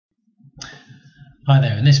Hi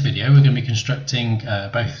there, in this video we're going to be constructing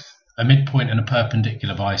both a midpoint and a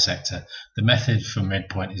perpendicular bisector. The method for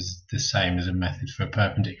midpoint is the same as a method for a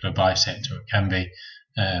perpendicular bisector, it can be.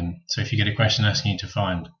 So if you get a question asking you to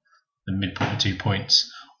find the midpoint of 2 points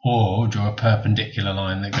or draw a perpendicular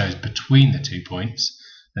line that goes between the 2 points,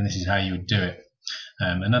 then this is how you would do it.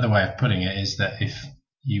 Another way of putting it is that if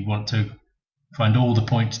you want to find all the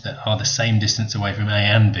points that are the same distance away from A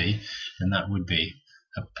and B, then that would be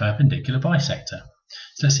a perpendicular bisector.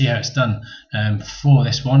 So let's see how it's done. For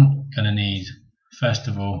this one, going to need, first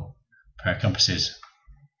of all, a pair of compasses.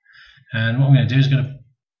 And what I'm going to do is going to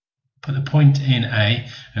put the point in A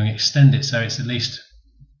and extend it so it's at least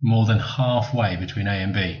more than halfway between A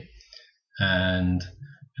and B. And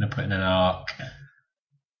I'm going to put in an arc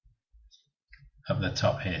up the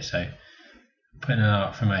top here. So put in an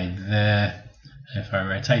arc from A there. If I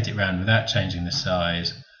rotate it around without changing the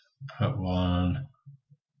size, put one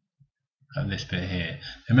at this bit here.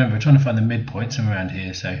 Remember, we're trying to find the midpoint somewhere around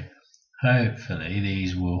here, so hopefully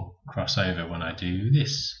these will cross over when I do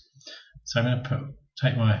this. So I'm going to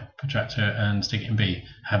take my protractor and stick it in B.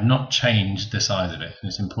 I have not changed the size of it, and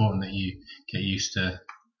it's important that you get used to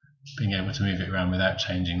being able to move it around without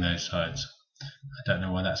changing those sides. I don't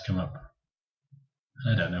know why that's come up.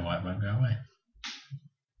 I don't know why it won't go away.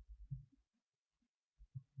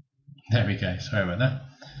 There we go, sorry about that.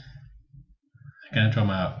 I'm going to draw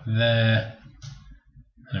my arc there,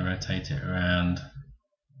 and I rotate it around,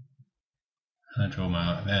 and I draw my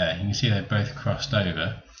arc there. You can see they've both crossed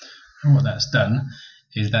over, and what that's done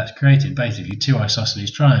is that's created basically two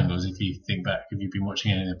isosceles triangles. If you think back, if you've been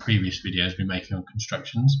watching any of the previous videos we're making on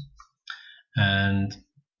constructions, and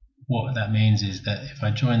what that means is that if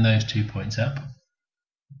I join those 2 points up,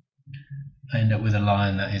 I end up with a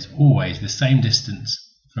line that is always the same distance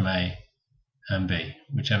from A and B,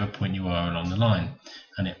 whichever point you are along the line.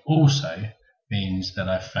 And it also means that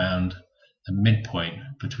I've found the midpoint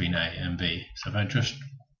between A and B. So if I just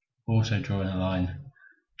also draw in a line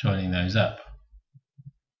joining those up,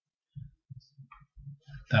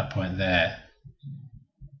 that point there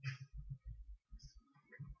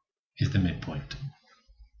is the midpoint.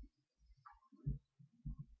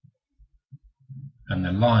 And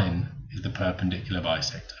the line is the perpendicular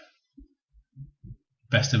bisector.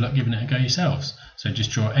 Best of luck giving it a go yourselves. So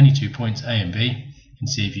just draw any 2 points, A and B, and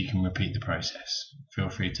see if you can repeat the process. Feel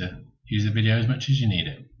free to use the video as much as you need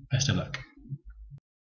it. Best of luck.